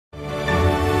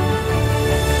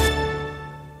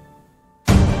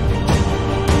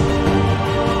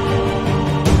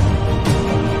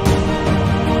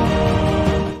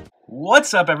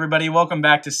What's up, everybody? Welcome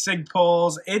back to Sig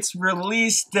Pulls. It's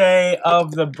release day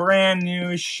of the brand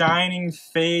new Shining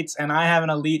Fates, and I have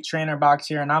an Elite Trainer box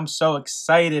here, and I'm so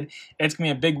excited. It's going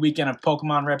to be a big weekend of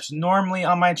Pokemon reps. Normally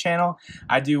on my channel,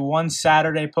 I do one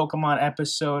Saturday Pokemon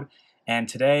episode, and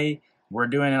today we're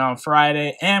doing it on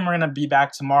Friday, and we're going to be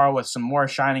back tomorrow with some more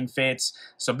Shining Fates,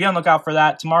 so be on the lookout for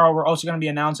that. Tomorrow, we're also going to be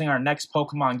announcing our next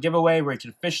Pokemon giveaway, where you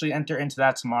can officially enter into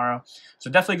that tomorrow.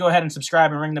 So definitely go ahead and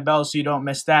subscribe and ring the bell so you don't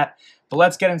miss that. But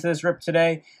let's get into this rip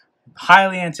today.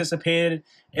 Highly anticipated.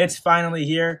 It's finally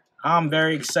here. I'm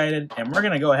very excited, and we're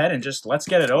going to go ahead and just let's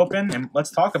get it open, and let's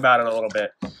talk about it a little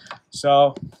bit.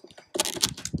 So,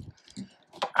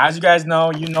 as you guys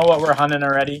know, you know what we're hunting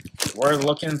already. We're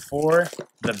looking for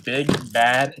the big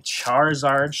bad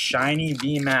Charizard Shiny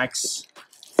VMAX,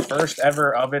 first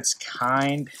ever of its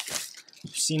kind.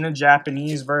 You've seen the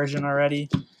Japanese version already.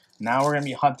 Now we're going to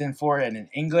be hunting for it in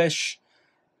English.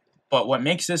 But what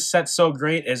makes this set so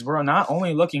great is we're not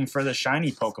only looking for the shiny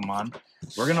Pokemon,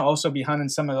 we're going to also be hunting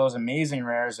some of those amazing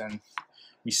rares. And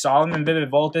we saw them in Vivid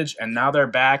Voltage, and now they're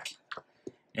back.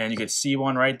 And you can see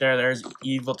one right there. There's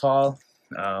Evital.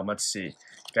 Let's see.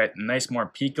 Got nice more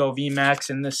Pico VMAX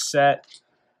in this set.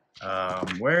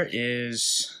 Here it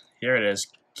is,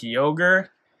 Kyogre.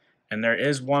 And there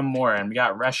is one more, and we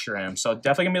got Reshiram. So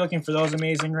definitely going to be looking for those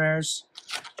amazing rares.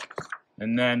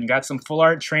 And then you got some full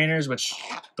art trainers, which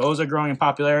those are growing in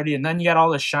popularity. And then you got all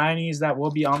the shinies that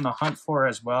we'll be on the hunt for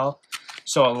as well.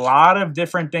 So a lot of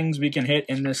different things we can hit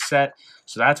in this set.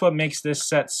 So that's what makes this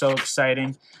set so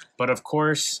exciting. But of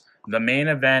course, the main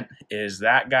event is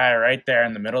that guy right there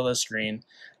in the middle of the screen.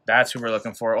 That's who we're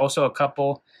looking for. Also a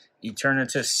couple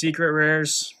Eternatus secret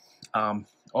rares.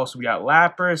 Also we got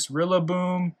Lapras,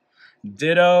 Rillaboom,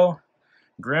 Ditto,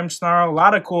 Grimmsnarl. A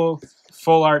lot of cool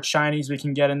full art shinies we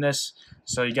can get in this.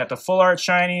 So you got the full art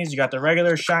shinies, you got the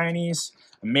regular shinies,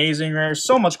 amazing rares,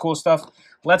 so much cool stuff.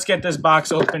 Let's get this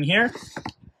box open here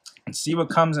and see what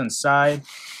comes inside.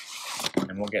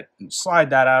 And we'll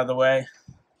slide that out of the way.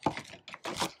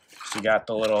 So you got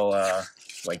the little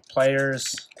like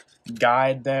players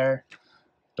guide there.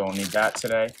 Don't need that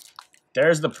today.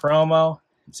 There's the promo.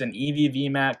 It's an Eevee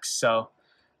VMAX, so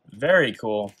very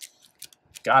cool.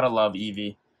 Gotta love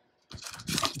Eevee.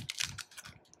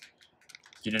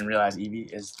 If you didn't realize,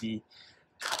 Eevee is the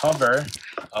cover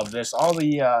of this. All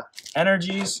the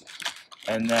energies.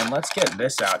 And then let's get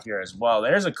this out here as well.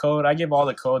 There's a code. I give all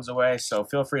the codes away, so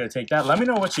feel free to take that. Let me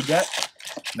know what you get.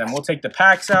 And then we'll take the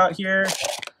packs out here.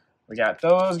 We got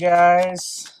those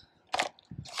guys.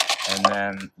 And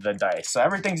then the dice. So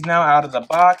everything's now out of the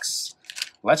box.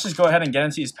 Let's just go ahead and get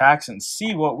into these packs and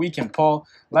see what we can pull.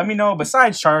 Let me know,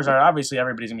 besides Charizard, obviously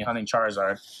everybody's going to be hunting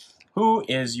Charizard, who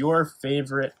is your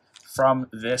favorite from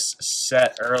this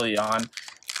set early on?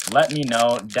 Let me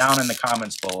know down in the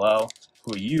comments below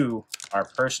who you are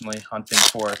personally hunting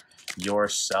for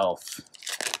yourself.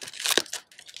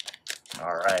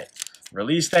 Alright,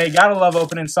 release day. Gotta love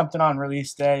opening something on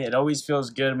release day. It always feels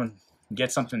good when you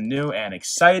get something new and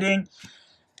exciting.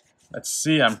 Let's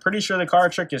see, I'm pretty sure the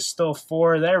card trick is still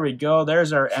 4. There we go.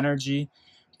 There's our energy.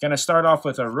 Gonna start off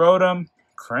with a Rotom,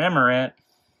 Cramorant,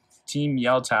 Team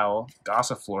Yell Towel,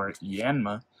 Gossifleur,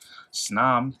 Yanma,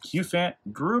 Snom, Cufant,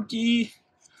 Grookey,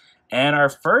 and our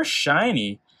first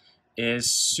shiny is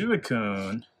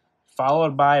Suicune,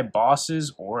 followed by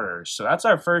Boss's Orders. So that's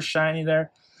our first shiny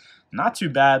there. Not too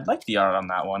bad. Like the art on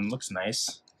that one. Looks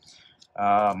nice.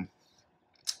 But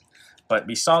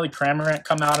we saw the Cramorant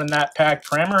come out in that pack.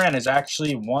 Cramorant is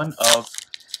actually one of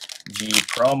the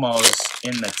promos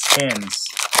in the tins,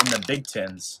 in the big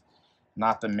tins,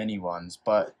 not the mini ones.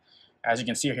 But as you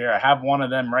can see here, I have one of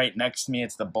them right next to me.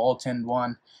 It's the Bolton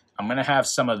one. I'm going to have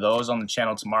some of those on the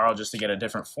channel tomorrow just to get a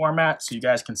different format so you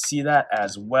guys can see that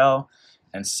as well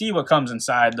and see what comes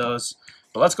inside those.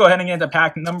 But let's go ahead and get into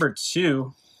pack number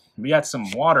 2. We got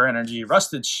some Water Energy,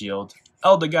 Rusted Shield,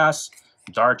 Eldegoss,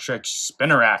 Dartrix,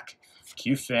 Spinarak,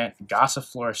 Cufant,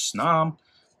 Gossifleur, Snom,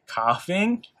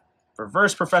 Coughing,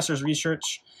 Reverse Professor's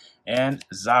Research, and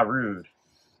Zarude.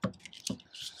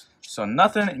 So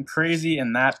nothing crazy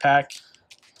in that pack.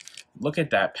 Look at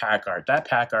that pack art. That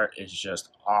pack art is just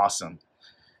awesome.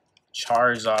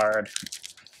 Charizard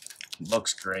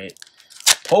looks great.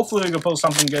 Hopefully we can pull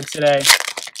something good today.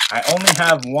 I only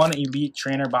have one Elite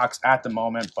Trainer box at the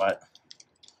moment, but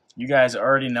you guys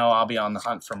already know I'll be on the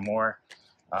hunt for more.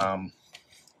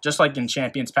 Just like in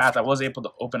Champion's Path, I was able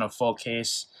to open a full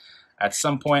case. At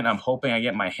some point, I'm hoping I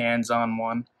get my hands on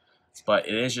one. But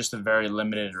it is just a very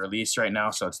limited release right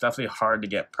now, so it's definitely hard to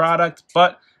get product.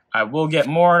 But I will get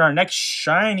more. And our next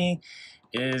shiny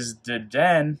is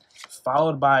Deden,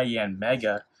 followed by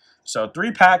Yanmega. So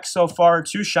 3 packs so far,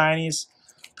 2 shinies.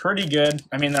 pretty good.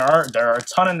 I mean, there are a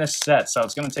ton in this set, so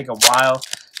it's going to take a while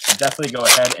to definitely go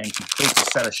ahead and complete the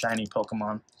set of shiny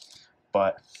Pokemon.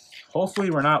 But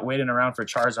hopefully we're not waiting around for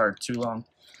Charizard too long.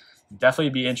 Definitely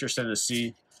be interested to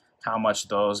see how much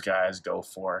those guys go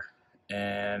for.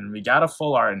 And we got a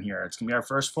full art in here. It's going to be our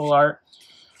first full art.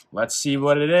 Let's see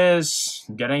what it is.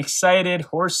 I'm getting excited.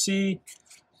 Horsey,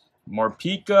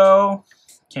 Morpeko,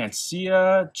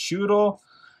 Cancia, Choodle,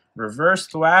 Reverse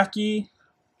Thwacky.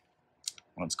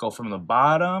 Let's go from the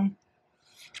bottom.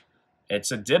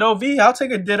 It's a Ditto V. I'll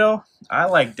take a Ditto. I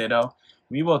like Ditto.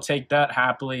 We will take that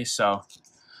happily. So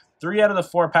 3 out of the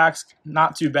 4 packs,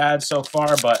 not too bad so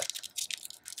far, but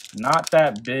not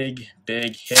that big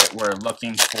hit we're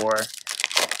looking for.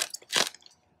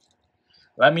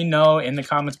 Let me know in the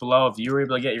comments below if you were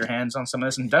able to get your hands on some of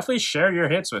this, and definitely share your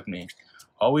hits with me.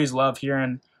 Always love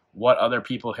hearing what other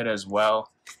people hit as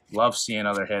well. Love seeing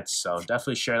other hits, so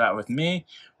definitely share that with me.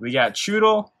 We got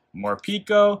Choodle,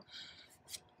 Morpeko,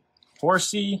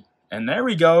 Horsey, and there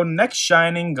we go. Next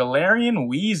shining, Galarian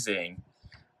Weezing.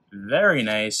 Very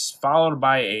nice, followed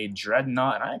by a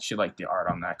Dreadnought, and I actually like the art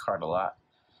on that card a lot.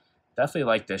 Definitely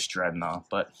like this Dreadnought,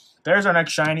 but there's our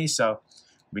next shiny. So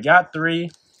we got 3,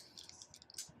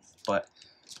 but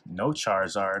no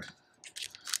Charizard,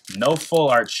 no full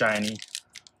art shiny.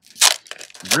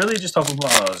 Really just hoping for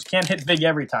one of those. Can't hit big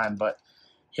every time, but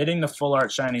hitting the full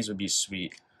art shinies would be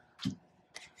sweet.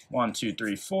 1, 2,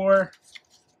 3, 4.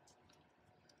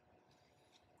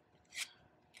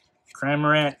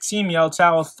 Cramorant, Team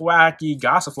Yellowtail, Thwacky,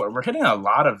 Gossifleur. We're hitting a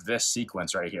lot of this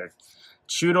sequence right here.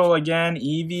 Choodle again,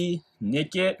 Eevee,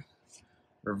 Nickit,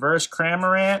 Reverse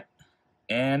Cramorant,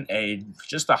 and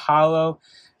just a hollow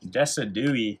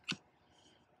Decidui,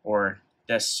 or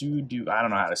Desudu. I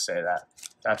don't know how to say that.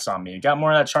 That's on me. Got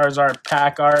more of that Charizard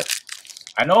pack art.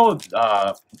 I know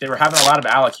they were having a lot of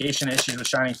allocation issues with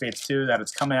Shining Fates too, that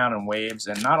it's coming out in waves.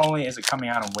 And not only is it coming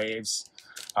out in waves,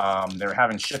 they were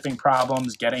having shipping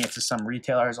problems, getting it to some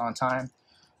retailers on time.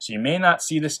 So you may not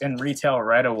see this in retail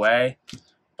right away.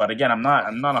 But again, I'm not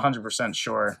 100%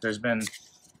 sure. There's been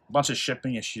a bunch of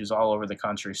shipping issues all over the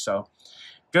country. So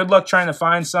good luck trying to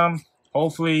find some.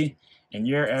 Hopefully in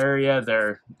your area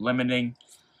they're limiting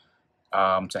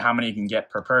to how many you can get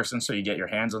per person, so you get your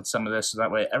hands on some of this, so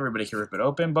that way everybody can rip it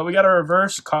open. But we got a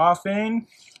Reverse Coughing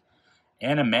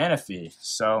and a Manaphy,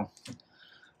 so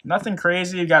nothing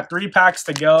crazy. We got 3 packs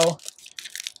to go.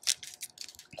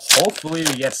 Hopefully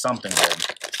we get something good.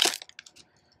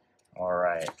 All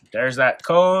right, there's that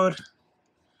code,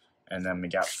 and then we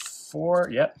got 4.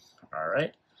 Yep. All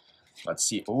right, let's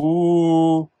see.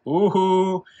 Ooh,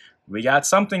 we got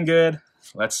something good.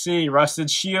 Let's see. Rusted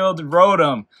Shield,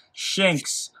 Rotom,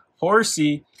 Shinx,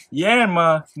 Horsey,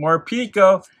 Yanma,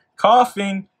 Morpeko,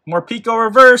 Coughing, Morpeko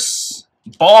Reverse,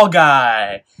 Ball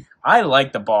Guy. I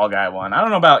like the Ball Guy one. I don't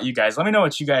know about you guys. Let me know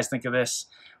what you guys think of this.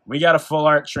 We got a full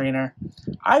art trainer.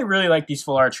 I really like these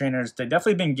full art trainers. They've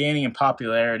definitely been gaining in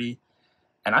popularity,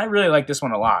 and I really like this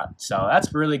one a lot. So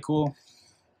that's really cool.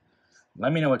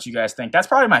 Let me know what you guys think. That's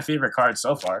probably my favorite card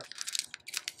so far.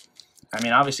 I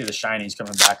mean, obviously the shinies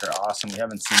coming back are awesome. We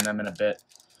haven't seen them in a bit.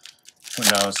 Who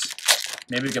knows?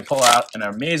 Maybe we could pull out an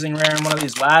Amazing Rare in one of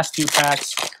these last 2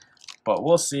 packs, but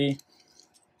we'll see.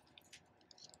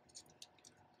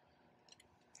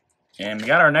 And we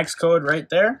got our next code right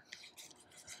there.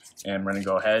 And we're going to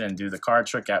go ahead and do the card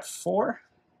trick at 4.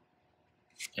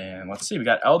 And let's see, we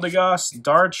got Eldegoss,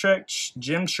 Dartrix,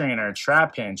 Gym Trainer,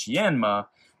 Trapinch, Yanma,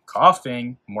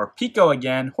 Coughing, Morpeko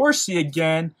again, Horsey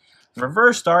again,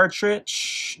 Reverse Dartrix,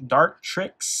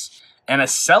 and a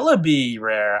Celebi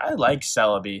rare. I like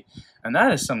Celebi, and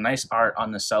that is some nice art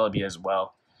on the Celebi as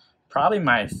well. Probably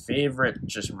my favorite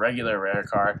just regular rare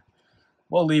card.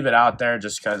 We'll leave it out there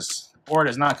just because the board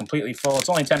is not completely full. It's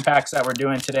only 10 packs that we're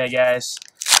doing today, guys.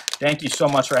 Thank you so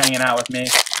much for hanging out with me.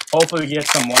 Hopefully we get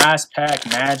some last pack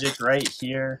magic right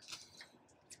here.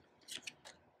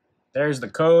 There's the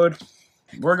code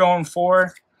we're going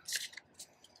for.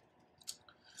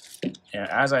 And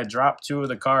as I drop 2 of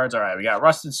the cards, all right, we got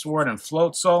Rusted Sword and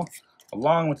Floatzel.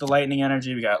 Along with the Lightning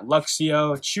Energy, we got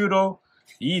Luxio, Choodle,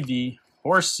 Eevee,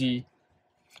 Horsey,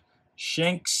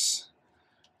 Shinx,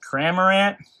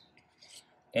 Cramorant,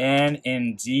 and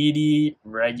Indeedee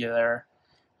regular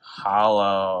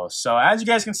hollow. So as you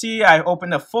guys can see, I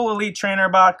opened a full Elite Trainer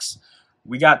box.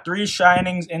 We got 3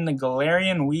 Shinings in the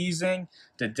Galarian Weezing,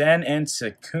 Deden, and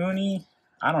Sakuni.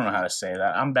 I don't know how to say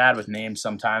that. I'm bad with names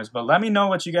sometimes, but let me know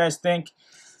what you guys think.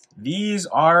 These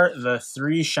are the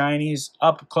 3 shinies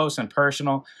up close and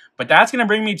personal. But that's going to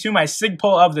bring me to my SIG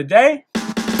pull of the day.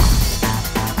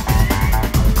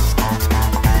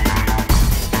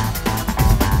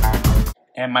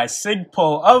 And my SIG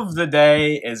pull of the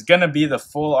day is going to be the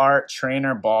full art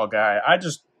trainer ball guy. I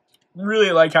just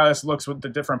really like how this looks with the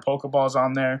different Pokeballs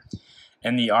on there.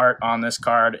 And the art on this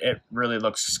card, it really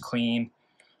looks clean.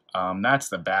 That's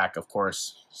the back, of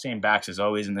course. Same backs as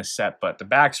always in this set, but the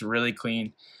back's really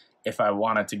clean if I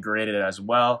wanted to grade it as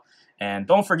well. And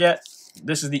don't forget,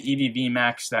 this is the EV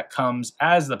VMAX that comes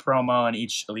as the promo in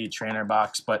each Elite Trainer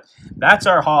box. But that's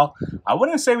our haul. I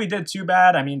wouldn't say we did too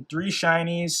bad. I mean, 3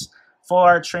 shinies, full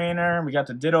art trainer, we got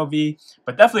the Ditto V,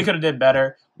 but definitely could have did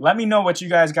better. Let me know what you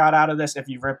guys got out of this if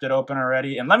you've ripped it open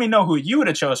already, and let me know who you would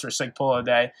have chose for SIG Pull of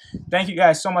the Day. Thank you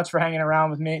guys so much for hanging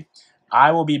around with me.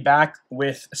 I will be back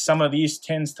with some of these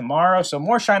tins tomorrow, so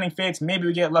more Shining Fates. Maybe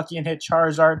we get lucky and hit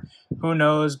Charizard. Who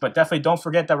knows? But definitely don't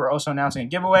forget that we're also announcing a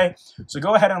giveaway. So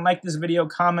go ahead and like this video,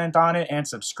 comment on it, and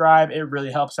subscribe. It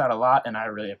really helps out a lot, and I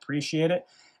really appreciate it.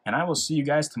 And I will see you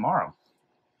guys tomorrow.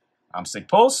 I'm SIG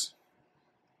Pulse.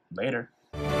 Later.